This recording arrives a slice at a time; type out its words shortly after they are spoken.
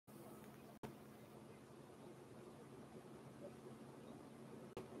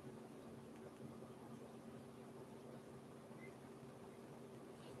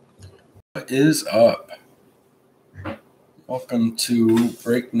What is up? Welcome to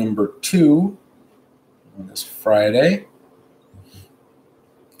break number 2 on this Friday.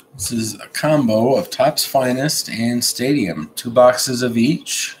 This is a combo of Topps Finest and Stadium. 2 boxes of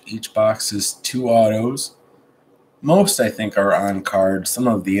each. Each box is 2 autos. Most, I think, are on card. Some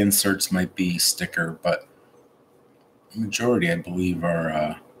of the inserts might be sticker, but the majority, I believe,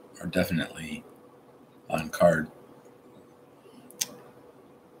 are definitely on card.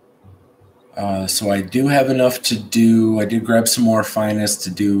 So I do have enough to do. I did grab some more Finest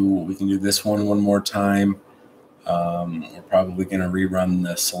to do. We can do this one more time. We're probably going to rerun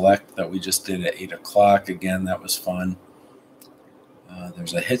the Select that we just did at 8 o'clock. Again, that was fun.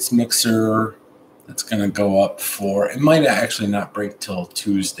 There's a hits mixer that's going to go up for, it might actually not break till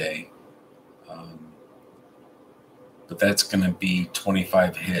Tuesday. But that's going to be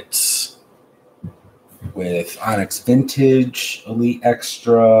 25 hits with Onyx Vintage, Elite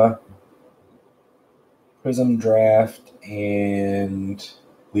Extra, Prism Draft, and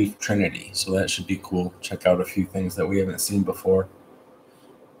Leaf Trinity. So that should be cool. Check out a few things that we haven't seen before.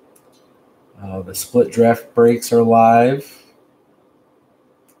 The split draft breaks are live.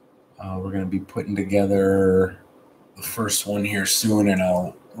 We're going to be putting together the first one here soon, and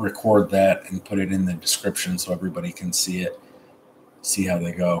I'll record that and put it in the description so everybody can see it, see how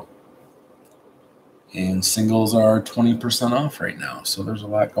they go. And singles are 20% off right now, so there's a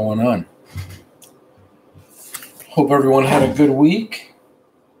lot going on. Hope everyone had a good week.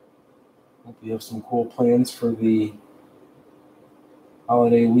 Hope you have some cool plans for the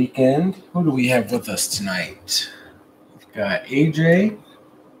holiday weekend. Who do we have with us tonight? We've got AJ,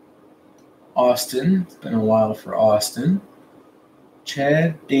 Austin. It's been a while for Austin.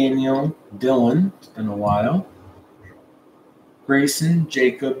 Chad, Daniel, Dylan. It's been a while. Grayson,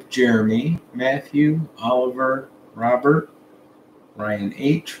 Jacob, Jeremy, Matthew, Oliver, Robert, Ryan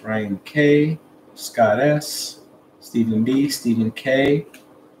H., Ryan K., Scott S., Stephen B., Stephen K.,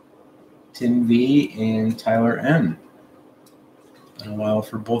 Tim V., and Tyler M. Been a while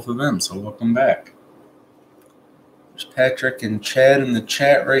for both of them, so welcome back. There's Patrick and Chad in the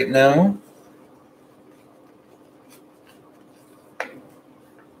chat right now.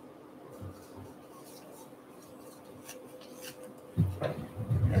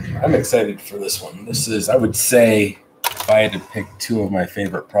 I'm excited for this one. This is, I would say, if I had to pick 2 of my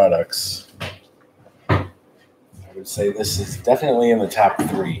favorite products, I would say this is definitely in the top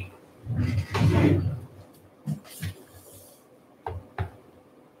 3. I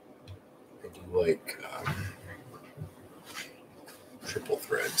do like triple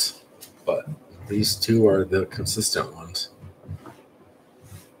threads, but these 2 are the consistent ones.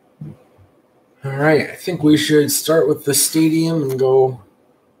 All right, I think we should start with the Stadium and go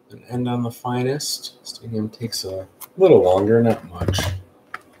and end on the Finest. Stadium takes a little longer, not much.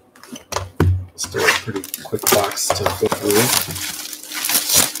 Still a pretty quick box to go through.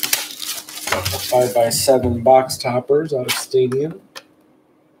 Got the 5x7 box toppers out of Stadium.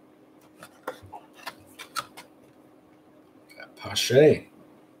 Got Pache.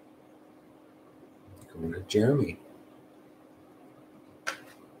 Going to Jeremy.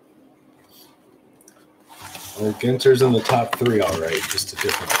 Well, Ginter's in the top 3, all right. Just a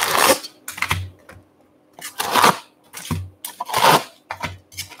different list.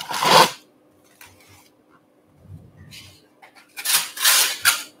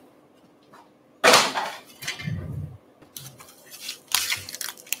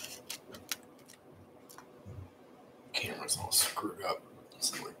 Camera's all screwed up.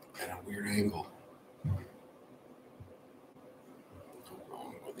 It's like at a weird angle.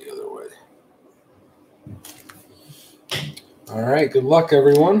 I'll go the other way. All right, good luck,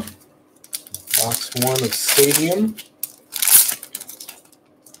 everyone. Box 1 of Stadium.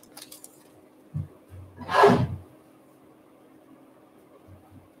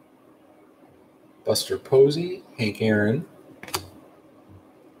 Buster Posey, Hank Aaron.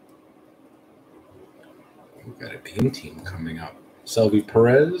 We've got a Beam Team coming up. Selby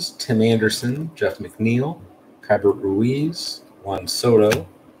Perez, Tim Anderson, Jeff McNeil, Kybert Ruiz, Juan Soto,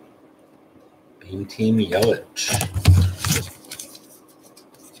 Beam Team Yelich.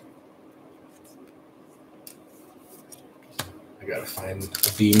 I gotta find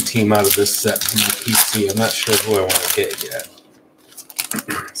a Beam Team out of this set from my PC. I'm not sure who I want to get yet,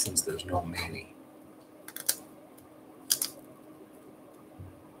 since there's no Manny.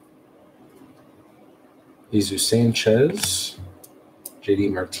 Jesus Sanchez,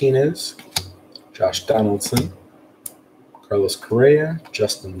 JD Martinez, Josh Donaldson, Carlos Correa,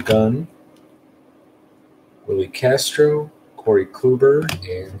 Justin Gunn, Willie Castro, Corey Kluber,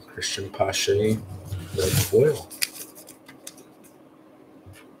 and Christian Pache, red foil.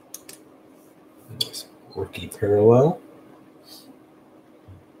 Rookie parallel.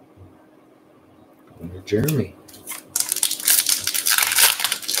 Under Jeremy.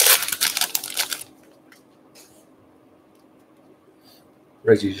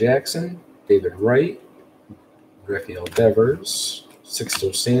 Reggie Jackson, David Wright, Rafael Devers,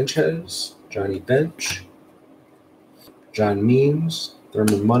 Sixto Sanchez, Johnny Bench, John Means,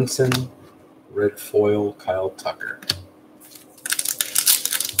 Thurman Munson, red foil, Kyle Tucker.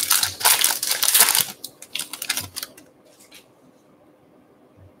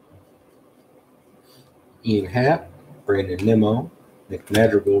 Ian Happ, Brandon Nimmo, Nick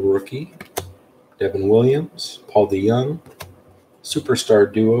Madrigal rookie, Devin Williams, Paul DeYoung,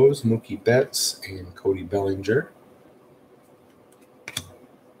 Superstar duos, Mookie Betts and Cody Bellinger,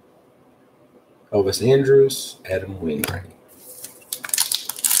 Elvis Andrus, Adam Wainwright.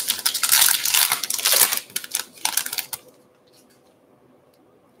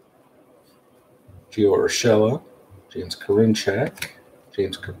 Gio Urshela, James Karinchak,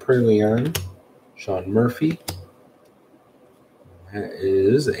 James Kaprelian, Sean Murphy. That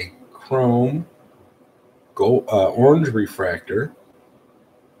is a chrome orange refractor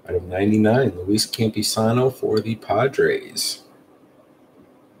out of 99, Luis Campusano for the Padres.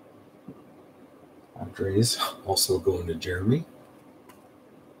 Padres also going to Jeremy.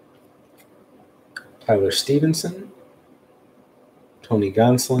 Tyler Stevenson, Tony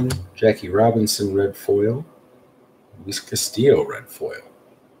Gonsolin, Jackie Robinson red foil, Luis Castillo red foil.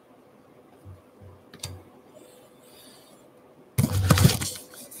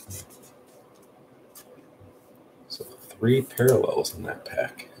 So 3 parallels in that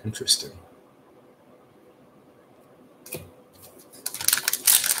pack. Interesting.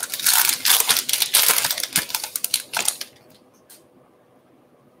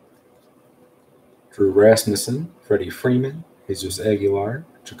 Drew Rasmussen, Freddie Freeman, Jesus Aguilar,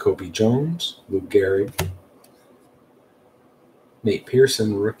 Jacoby Jones, Luke Gehrig, Nate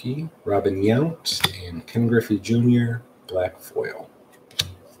Pearson, rookie, Robin Yount, and Ken Griffey Jr., black foil.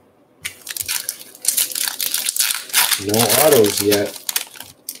 No autos yet.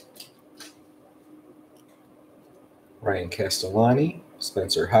 Ryan Castellani,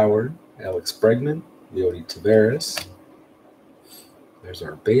 Spencer Howard, Alex Bregman, Leody Taveras. There's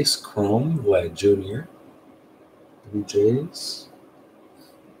our base chrome, Vlad Jr., Blue Jays,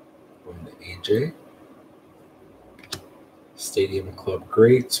 going to AJ. Stadium Club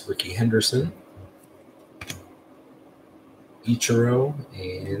greats, Ricky Henderson, Ichiro,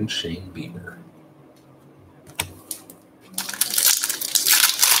 and Shane Bieber.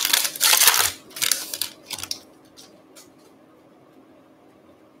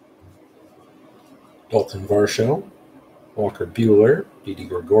 Dalton Varsho, Walker Buehler, Didi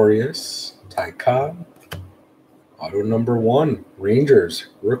Gregorius, Ty Cobb. Auto number 1, Rangers,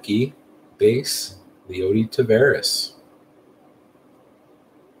 rookie, base, Leody Taveras.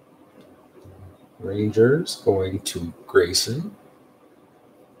 Rangers going to Grayson.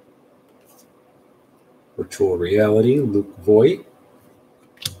 Virtual reality, Luke Voigt,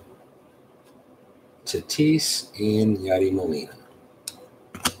 Tatis, and Yadi Molina.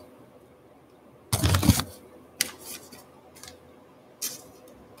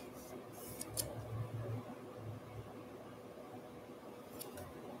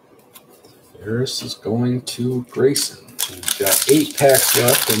 Harris is going to Grayson. We've got 8 packs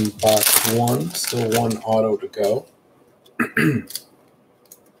left in box 1. Still 1 auto to go.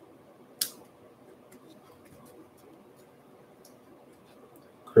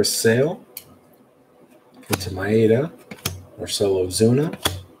 Chris Sale, Kenta Maeda, Marcelo Zuna,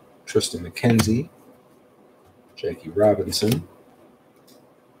 Tristan McKenzie, Jackie Robinson,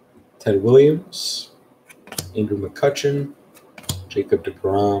 Ted Williams, Andrew McCutchen, Jacob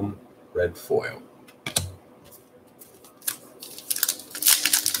deGrom, red foil.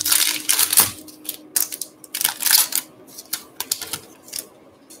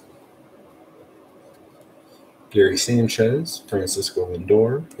 Gary Sanchez, Francisco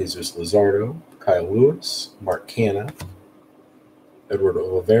Lindor, Jesus Luzardo, Kyle Lewis, Mark Canha, Edward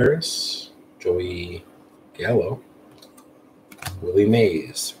Olivares, Joey Gallo, Willie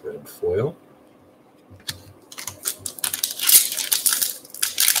Mays, red foil.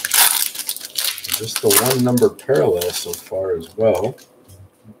 Just the 1 number parallel so far as well.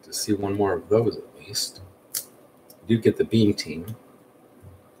 To see 1 more of those at least. You do get the Beam team.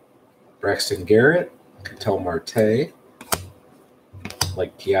 Braxton Garrett, Ketel Marte,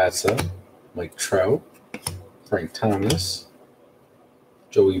 Mike Piazza, Mike Trout, Frank Thomas,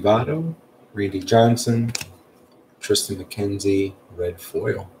 Joey Votto, Randy Johnson, Tristan McKenzie, red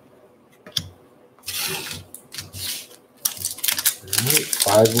foil. All right,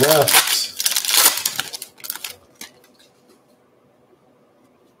 5 left.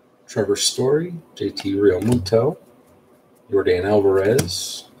 Trevor Story, JT Realmuto, Jordan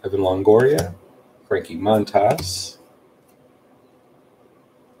Alvarez, Evan Longoria, Frankie Montas,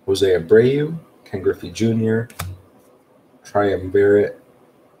 Jose Abreu, Ken Griffey Jr., Triumvirate,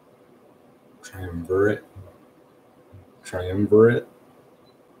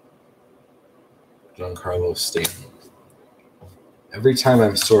 Giancarlo Stanton. Every time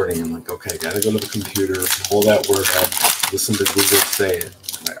I'm sorting, I'm like, okay, gotta go to the computer, pull that word up, listen to Google say it,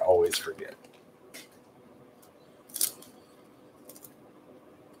 and I always forget.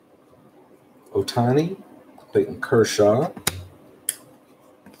 Ohtani, Clayton Kershaw,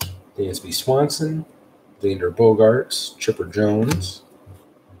 Dansby Swanson, Xander Bogaerts, Chipper Jones,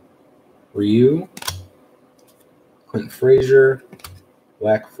 Ryu, Clint Frazier,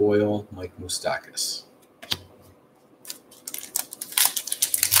 Black Foil, Mike Moustakas.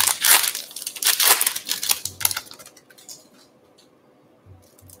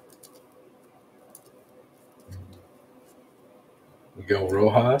 Miguel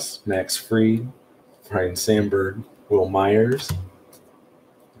Rojas, Max Fried, Ryan Sandberg, Will Myers.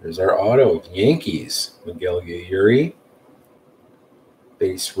 There's our auto. Yankees, Miguel Yuri.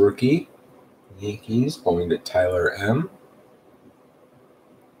 Base rookie, Yankees, going to Tyler M.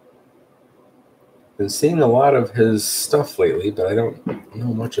 Been seeing a lot of his stuff lately, but I don't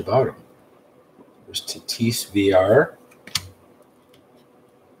know much about him. There's Tatis VR,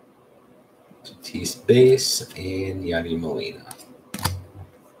 Tatis base, and Yadi Molina.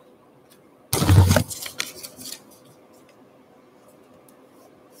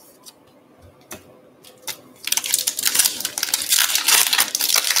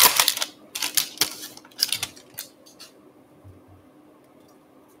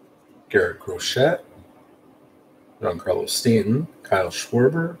 Garrett Crochet, Giancarlo Stanton, Kyle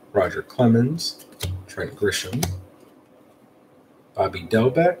Schwarber, Roger Clemens, Trent Grisham, Bobby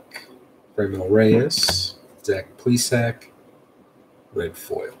Delbeck, Fremel Reyes, Zach Plesac, red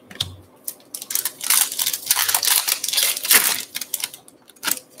foil.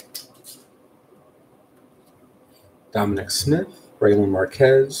 Dominic Smith, Braylon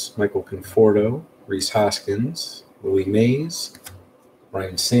Marquez, Michael Conforto, Reese Hoskins, Willie Mays,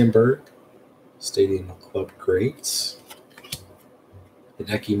 Ryan Sandberg, Stadium Club Greats,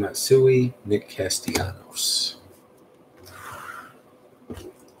 Hideki Matsui, Nick Castellanos.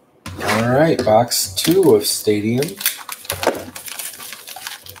 All right, box 2 of Stadium.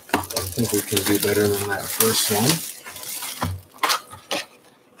 I think we can do better than that first one.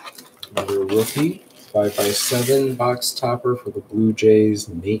 Another rookie, 5x7 box topper for the Blue Jays,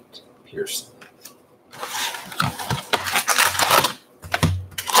 Nate Pearson.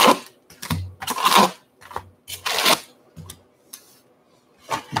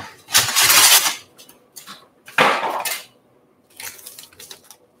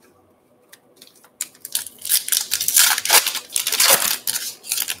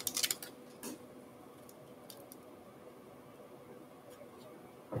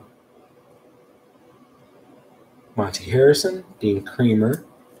 Monty Harrison, Dean Creamer,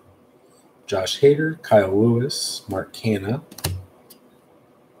 Josh Hader, Kyle Lewis, Mark Canha,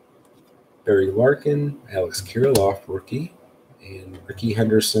 Barry Larkin, Alex Kirilloff, rookie, and Ricky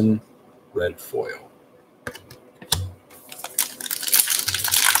Henderson, red foil.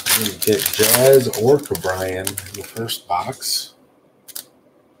 I'm going to get Jazz or Cabrian in the first box.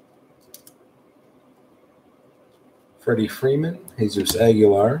 Freddie Freeman, Jesus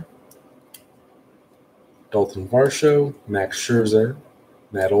Aguilar, Dalton Varsho, Max Scherzer,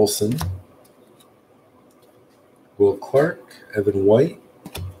 Matt Olson, Will Clark, Evan White.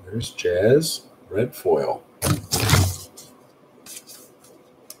 There's Jazz, red foil.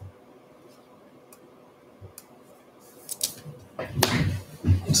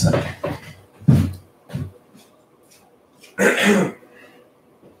 One second.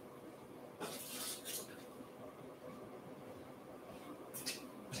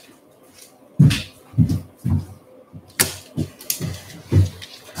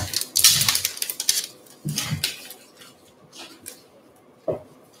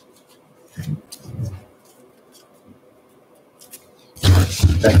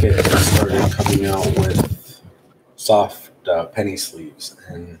 Beckett started coming out with soft penny sleeves,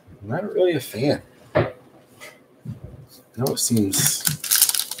 and I'm not really a fan. I know it seems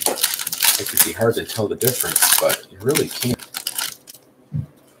like it'd be hard to tell the difference, but you really can't.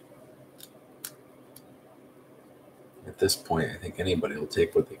 At this point, I think anybody will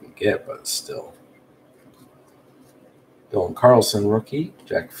take what they can get, but still. Dylan Carlson, rookie.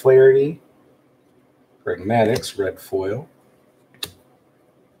 Jack Flaherty. Greg Maddux, red foil.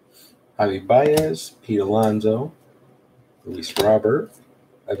 Javi Baez, Pete Alonso, Luis Robert,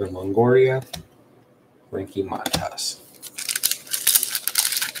 Evan Longoria, Frankie Montas.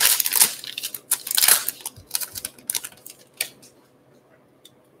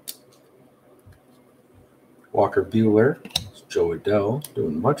 Walker Buehler, Joe Adell,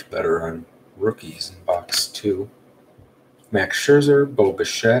 doing much better on rookies in box 2. Max Scherzer, Bo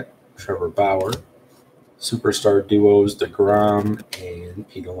Bichette, Trevor Bauer. Superstar duos DeGrom and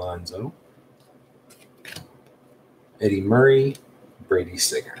Pete Alonso. Eddie Murray, Brady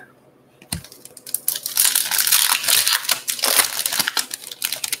Singer.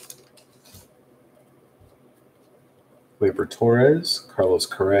 Gleyber Torres, Carlos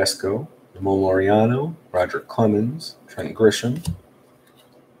Carrasco, Ramon Laureano, Roger Clemens, Trent Grisham.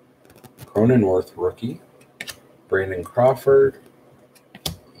 Cronenworth rookie, Brandon Crawford,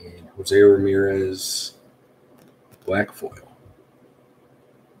 and Jose Ramirez black foil.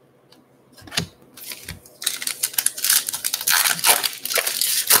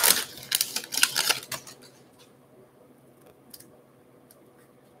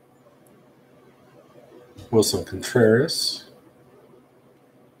 Wilson Contreras,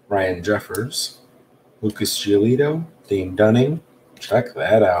 Ryan Jeffers, Lucas Giolito, Dane Dunning. Check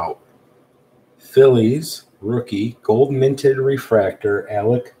that out. Phillies rookie, gold minted refractor,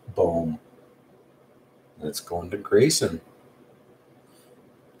 Alec Bohm. That's going to Grayson.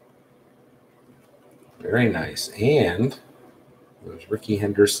 Very nice. And there's Ricky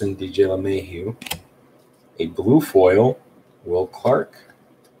Henderson, DJ LeMahieu. A blue foil, Will Clark,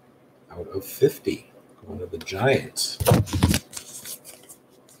 out of 50. Going to the Giants.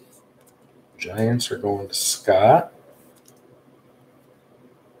 Giants are going to Scott.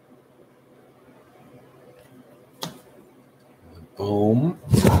 Boom.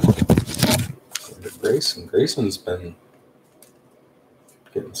 Going to Grayson. Grayson's been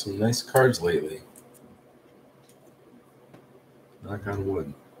getting some nice cards lately. Knock on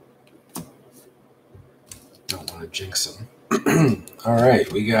wood. Don't want to jinx him. All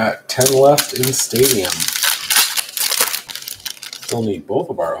right, we got 10 left in Stadium. Still need both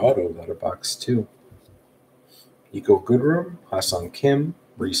of our autos out of box 2. Iko Goodrum, Ha-Seong Kim,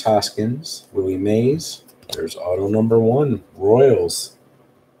 Reese Hoskins, Willie Mays. There's auto number 1, Royals.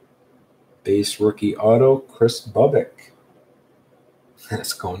 Base rookie auto, Chris Bubbick.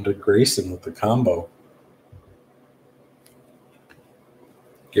 That's going to Grayson with the combo.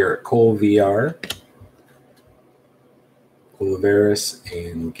 Garrett Cole, VR. Olivares,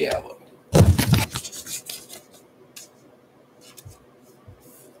 and Gallo.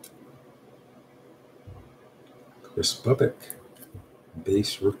 Chris Bubbick,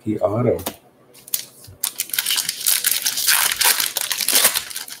 base rookie auto.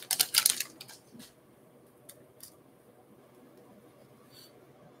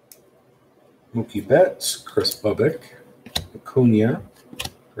 Mookie Betts, Chris Bubbick, Acuna,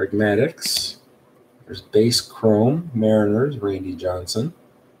 Greg Maddux. There's base chrome, Mariners, Randy Johnson.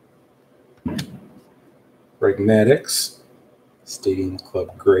 Greg Maddux, Stadium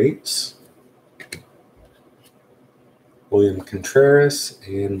Club Greats. William Contreras,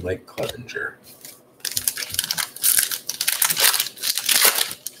 and Mike Clevenger.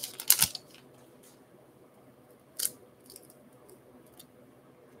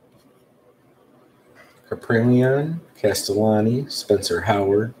 Caprilian, Castellani, Spencer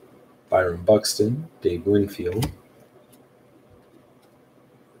Howard, Byron Buxton, Dave Winfield.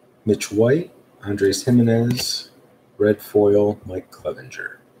 Mitch White, Andres Jimenez, red foil, Mike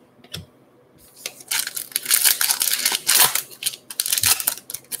Clevenger.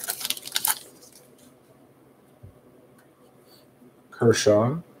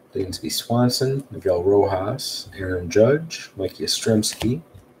 Kershaw, Dansby Swanson, Miguel Rojas, Aaron Judge, Mike Yastrzemski,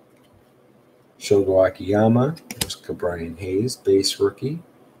 Shogo Akiyama, there's Cabrian Hayes, base rookie,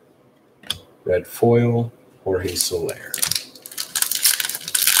 red foil, Jorge Soler.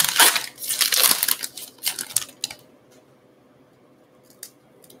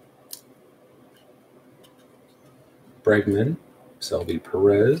 Bregman, Selby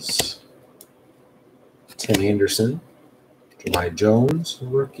Perez, Tim Anderson, Jahmai Jones,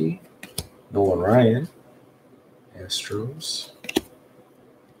 rookie, Nolan Ryan, Astros,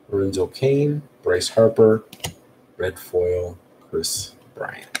 Lorenzo Cain, Bryce Harper, red foil, Chris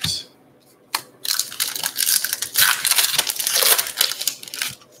Bryant.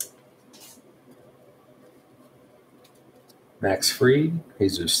 Max Fried,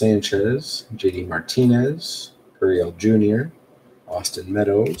 Jesus Sanchez, JD Martinez, Gurriel Jr., Austin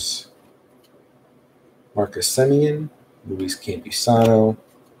Meadows, Marcus Semien, Luis Campusano,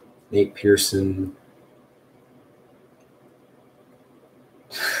 Nate Pearson.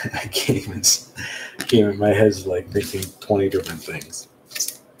 I can't even, my head's like thinking 20 different things.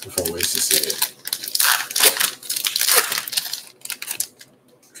 Different ways to say it.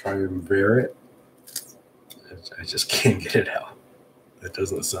 Triumvirate. I just can't get it out. That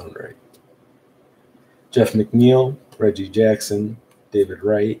doesn't sound right. Jeff McNeil, Reggie Jackson, David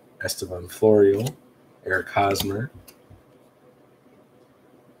Wright, Esteban Florio, Eric Hosmer,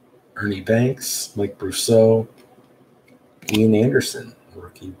 Ernie Banks, Mike Brousseau, Ian Anderson,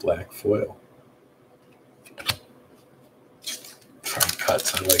 rookie black foil. Try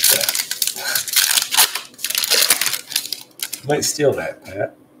cuts, I like that. Might steal that,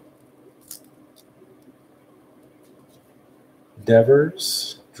 Pat.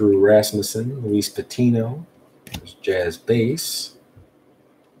 Devers, Drew Rasmussen, Luis Patino. There's Jazz Base.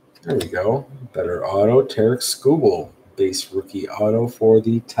 There we go. Better auto, Tarek Skubal. Base rookie auto for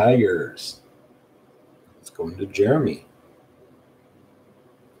the Tigers. It's going to Jeremy.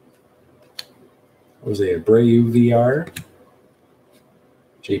 Jose Abreu VR.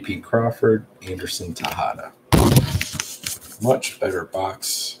 JP Crawford, Anderson Tejada. Much better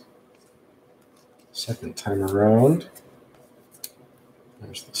box. Second time around.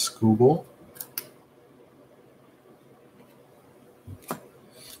 There's the Skubal.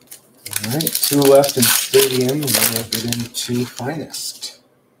 All right, 2 left in Stadium, and then we'll get into Finest.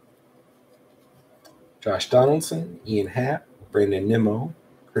 Josh Donaldson, Ian Happ, Brandon Nimmo,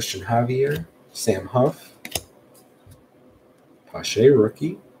 Christian Javier, Sam Huff, Pache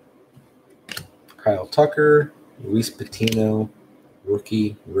rookie, Kyle Tucker, Luis Patino,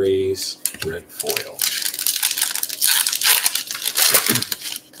 rookie Rays red foil.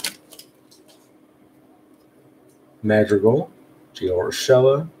 Madrigal, Gio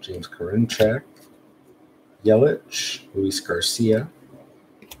Urshela, James Karinchak, Yelich, Luis Garcia,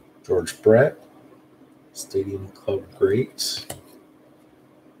 George Brett, Stadium Club greats,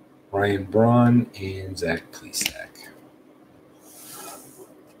 Ryan Braun, and Zach Plesac.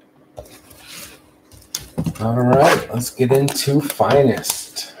 All right, let's get into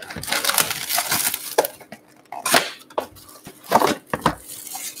Finest.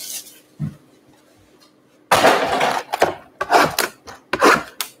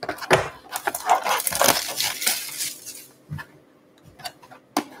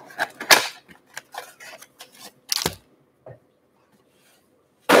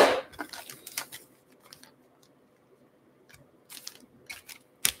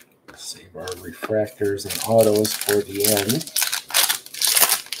 Save our refractors and autos for the end.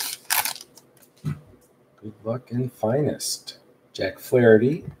 Good luck in Finest. Jack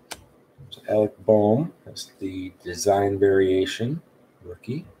Flaherty. Alec Boehm. That's the design variation.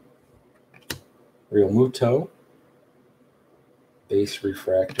 Rookie. Real Muto. Base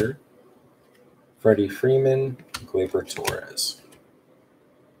refractor. Freddie Freeman. Gleyber Torres.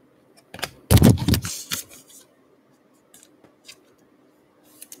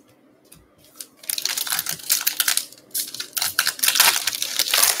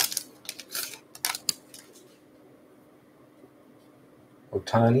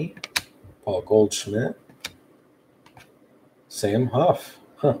 Otani, Paul Goldschmidt, Sam Huff.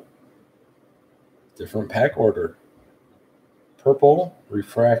 Different pack order. Purple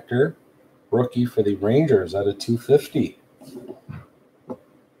refractor, rookie for the Rangers out of 250.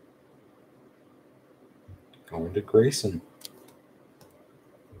 Going to Grayson.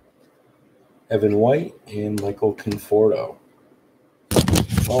 Evan White and Michael Conforto.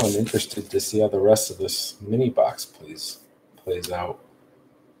 Oh, I'm interested to see how the rest of this mini box plays out.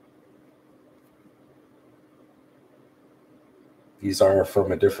 These are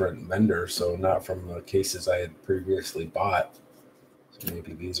from a different vendor, so not from the cases I had previously bought. So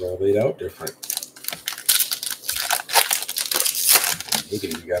maybe these are laid out different.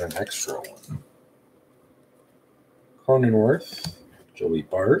 Maybe we got an extra one. Cronenworth, Joey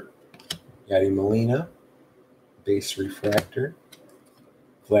Bart, Yadi Molina, base refractor,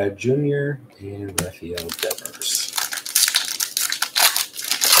 Vlad Jr., and Rafael Devers.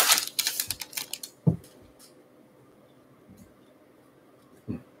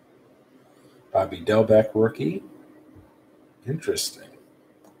 Bobby Delbeck rookie. Interesting.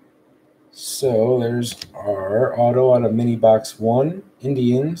 So there's our auto out of mini box 1.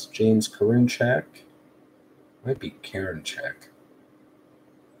 Indians, James Karinchak. Might be Karinchak.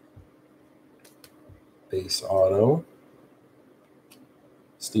 Base auto.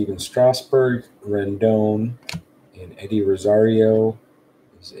 Steven Strasburg, Rendon, and Eddie Rosario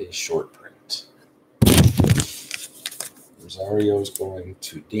is a short print. Rosario's going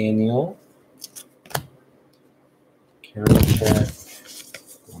to Daniel. Karinchak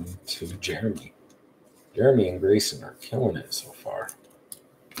going to Jeremy. Jeremy and Grayson are killing it so far.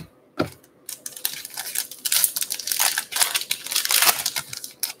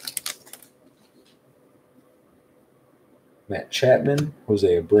 Matt Chapman,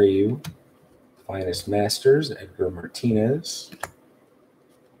 Jose Abreu. Finest Masters, Edgar Martinez.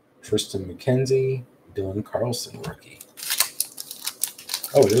 Tristan McKenzie, Dylan Carlson, rookie.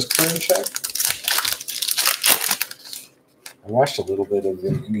 Oh, it is clear and check? I watched a little bit of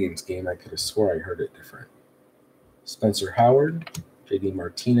an Indians game. I could have swore I heard it different. Spencer Howard, JD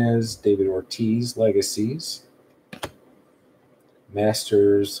Martinez, David Ortiz, Legacies.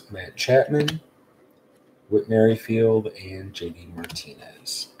 Masters, Matt Chapman, Whit Merrifield, and JD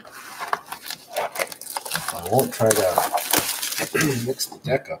Martinez. I won't try to mix the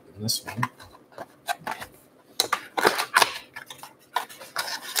deck up in this one.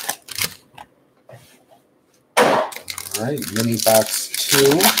 All right, mini box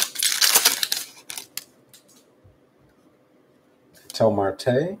 2. Tel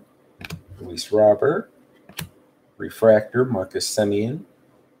Marte, Luis Robert, Refractor, Marcus Semien,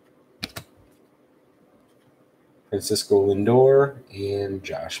 Francisco Lindor, and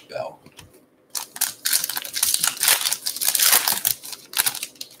Josh Bell.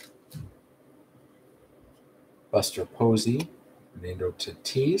 Buster Posey, Fernando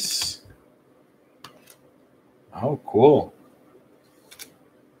Tatis. Oh, cool.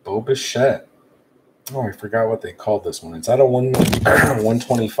 Bo Bichette. Oh, I forgot what they called this one. It's out of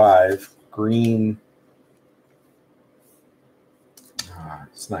 125. Green.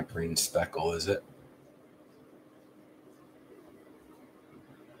 It's not green speckle, is it?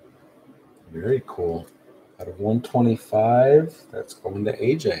 Very cool. Out of 125, that's going to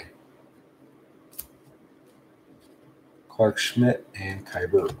AJ. Clark Schmidt and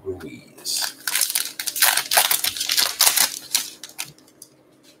Kyber Ruiz.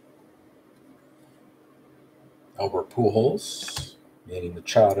 Albert Pujols, Manny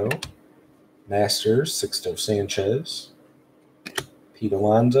Machado, Masters, Sixto Sanchez, Pete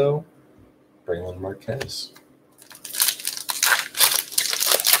Alonso, Braylon Marquez.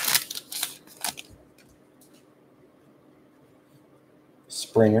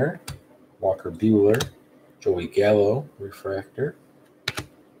 Springer, Walker Buehler, Joey Gallo, Refractor,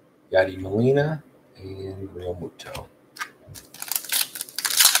 Yadi Molina, and Real Muto.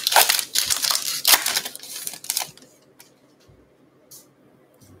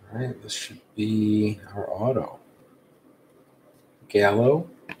 All right, this should be our auto. Gallo,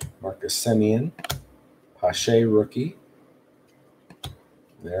 Marcus Semien, Pache rookie.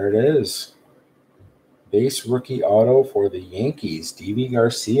 There it is. Base rookie auto for the Yankees, Deivi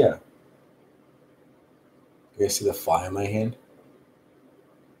Garcia. You guys see the fly in my hand?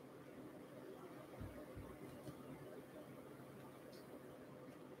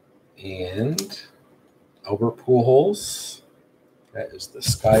 And Albert Pujols. That is the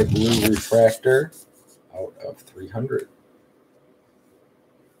sky blue refractor out of 300.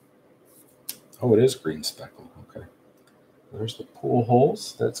 Oh, it is green speckle. Okay. There's the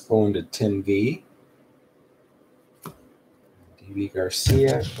Pujols. That's going to Tim V. Deivi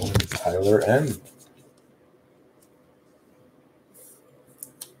Garcia going to Tyler M.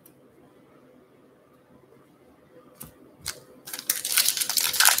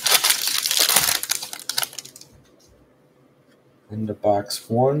 Into box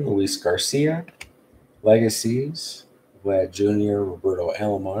 1, Luis Garcia. Legacies, Vlad Jr., Roberto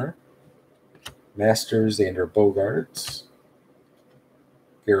Alomar. Masters, Xander Bogaerts.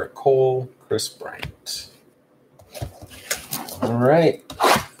 Garrett Cole, Chris Bryant. All right,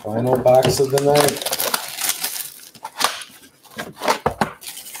 final box of the night.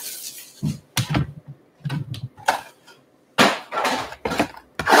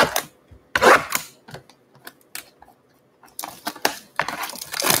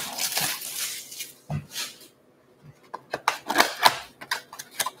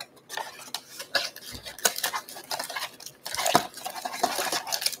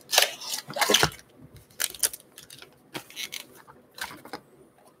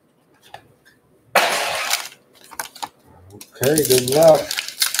 Okay, good luck.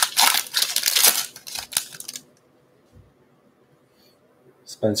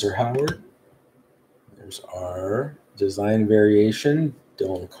 Spencer Howard. There's our design variation,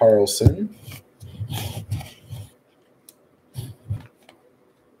 Dylan Carlson.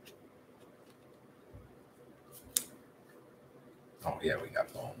 Oh, yeah, we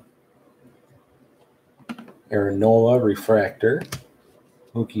got bone. Aaron Nola, Refractor.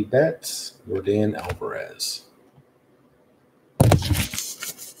 Mookie Betts, Yordan Alvarez.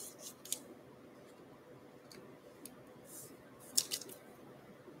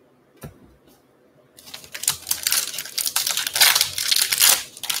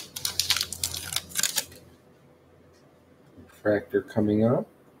 Refractor coming up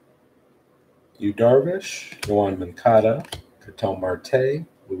Yu Darvish, Yohan Moncada, Ketel Marte,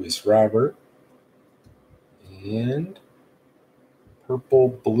 Luis Robert, and Purple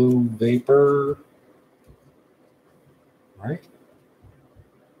Blue Vapor, right?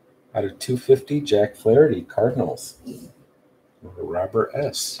 Out of 250, Jack Flaherty, Cardinals. Robert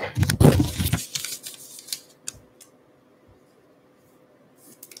S.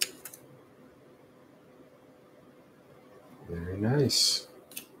 Very nice.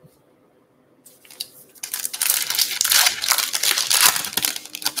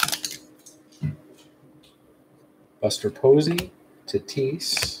 Buster Posey,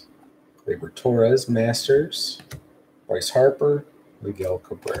 Tatis, Gleyber Torres, Masters, Bryce Harper, Miguel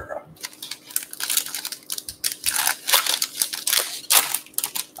Cabrera.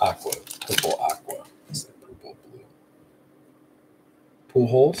 Aqua, purple aqua. Is that purple blue?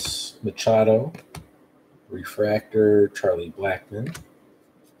 Pujols, Machado, Refractor, Charlie Blackmon,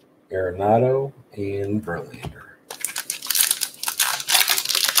 Arenado, and Verlander.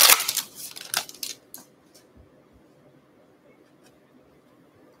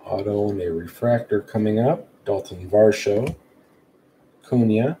 Auto and a refractor coming up. Dalton Varsho,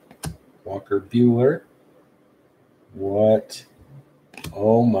 Cunha, Walker Buehler. What?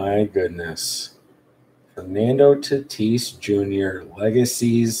 Oh my goodness. Fernando Tatis Jr.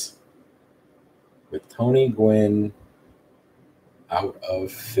 Legacies with Tony Gwynn out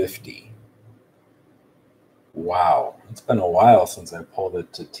of 50. Wow. It's been a while since I pulled a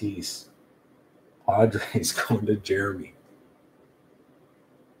Tatis. Padres going to Jeremy.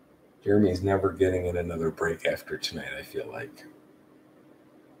 Jeremy's never getting in another break after tonight, I feel like.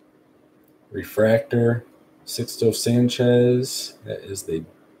 Refractor, Sixto Sanchez. That is the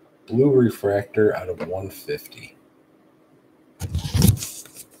blue refractor out of 150.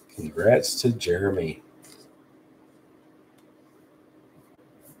 Congrats to Jeremy.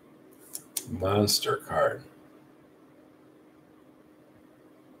 Monster card.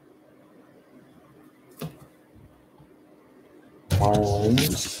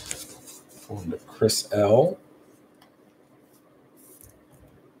 Marlins. Going to Chris L.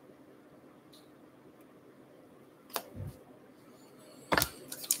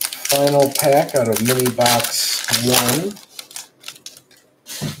 Final pack out of mini box 1.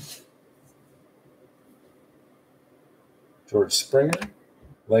 George Springer,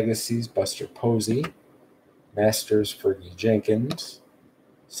 Legacies Buster Posey, Masters Fergie Jenkins,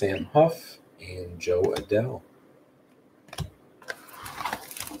 Sam Huff, and Joe Adell.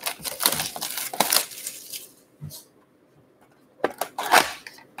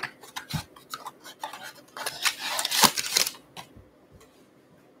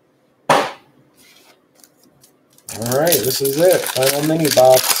 All right, this is it. Final mini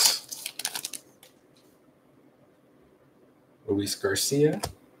box. Luis Garcia,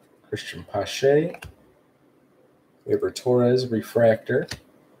 Christian Pache, Gleyber Torres, Refractor,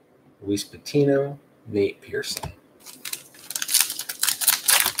 Luis Patino, Nate Pearson.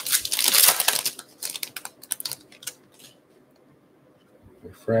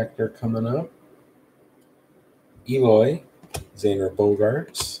 Refractor coming up. Eloy, Xander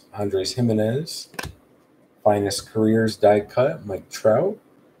Bogaerts, Andres Jimenez, Finest Careers die cut, Mike Trout,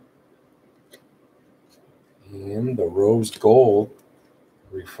 and the Rose Gold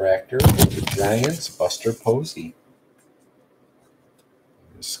refractor with the Giants, Buster Posey.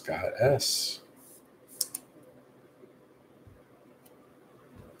 And Scott S.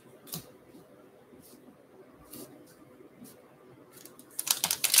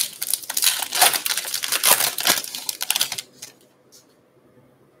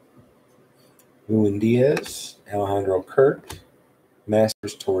 Lewin Diaz, Alejandro Kirk,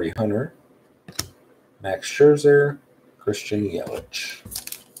 Masters Torrey Hunter, Max Scherzer, Christian Yelich.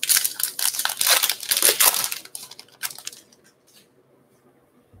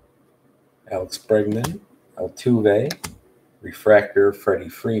 Alex Bregman, Altuve, Refractor Freddie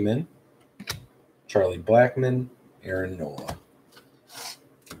Freeman, Charlie Blackmon, Aaron Nola.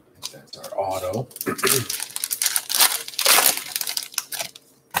 That's our auto.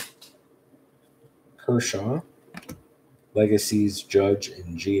 Kershaw, Legacies Judge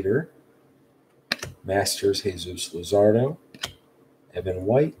and Jeter, Masters Jesus Luzardo, Evan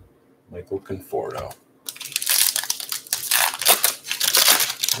White, Michael Conforto.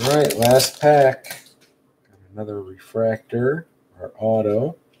 All right, last pack. Got another refractor, our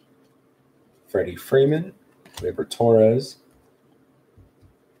auto. Freddie Freeman, Gleyber Torres,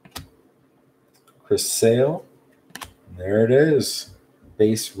 Chris Sale. And there it is.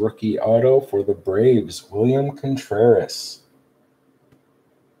 Base rookie auto for the Braves, William Contreras.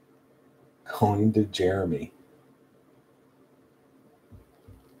 Going to Jeremy.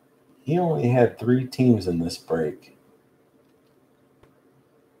 He only had 3 teams in this break.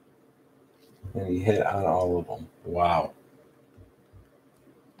 And he hit on all of them. Wow.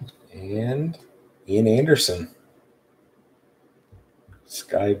 And Ian Anderson.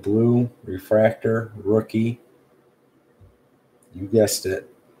 Sky blue, refractor, rookie. You guessed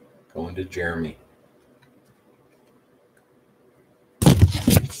it. Going to Jeremy.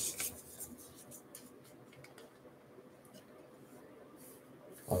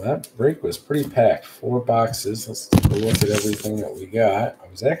 Well, that break was pretty packed. 4 boxes. Let's take a look at everything that we got.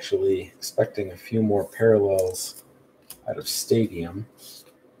 I was actually expecting a few more parallels out of Stadium.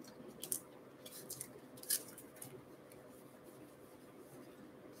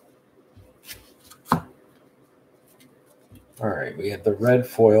 All right, we had the red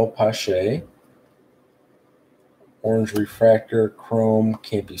foil Pache, orange refractor chrome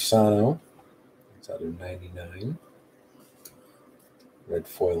Campusano. It's out of 99. Red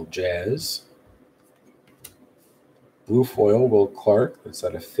foil Jazz. Blue foil Will Clark. That's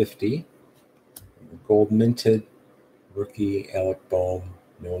out of 50. Gold minted rookie Alec Bohm.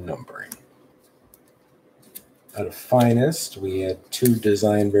 No numbering. Out of Finest, we had 2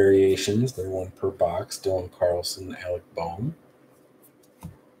 design variations. They're 1 per box. Dylan Carlson, Alec Bohm.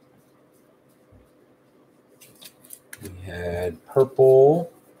 We had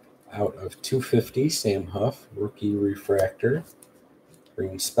purple out of 250, Sam Huff, rookie refractor.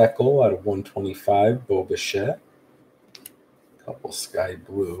 Green speckle out of 125, Bo Bichette. Couple sky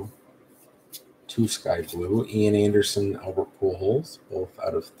blue. 2 sky blue. Ian Anderson, Albert Pujols, both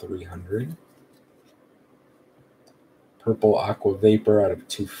out of 300. Purple aqua vapor out of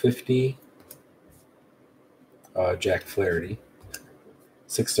 250. Jack Flaherty.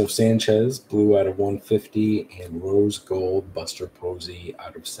 Sixto Sanchez, blue out of 150, and rose gold Buster Posey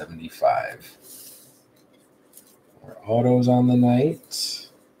out of 75. Our autos on the night.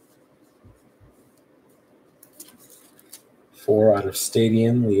 4 out of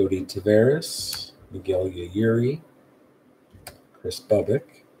Stadium, Leody Taveras, Miguel Yuri, Chris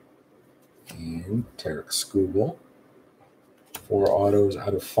Bubbick, and Tarek Skubal. 4 autos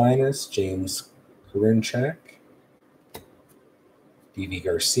out of Finest, James Karinchak, D.V.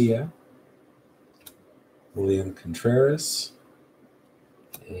 Garcia, William Contreras,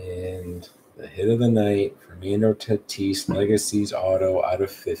 and the hit of the night, Fernando Tatis, Legacies auto out of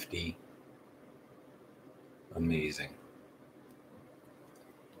 50. Amazing.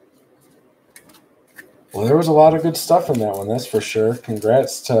 Well, there was a lot of good stuff in that one, that's for sure.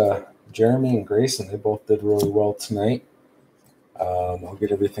 Congrats to Jeremy and Grayson. They both did really well tonight. I'll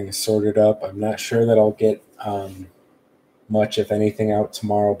get everything sorted up. I'm not sure that I'll get much, if anything, out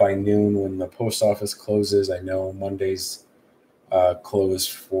tomorrow by noon when the post office closes. I know Monday's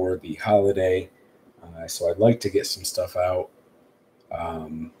closed for the holiday, so I'd like to get some stuff out,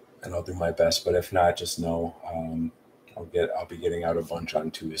 and I'll do my best. But if not, just know I'll be getting out a bunch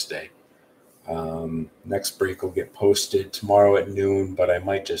on Tuesday. Next break will get posted tomorrow at noon, but I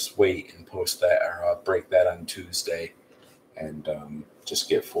might just wait and post that, or I'll break that on Tuesday and just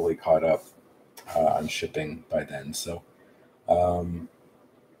get fully caught up on shipping by then. So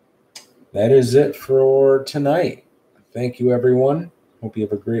that is it for tonight. Thank you, everyone. Hope you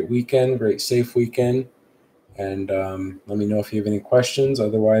have a great weekend, great safe weekend. And let me know if you have any questions.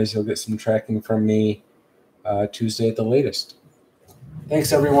 Otherwise, you'll get some tracking from me Tuesday at the latest.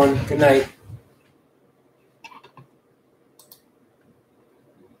 Thanks, everyone. Good night.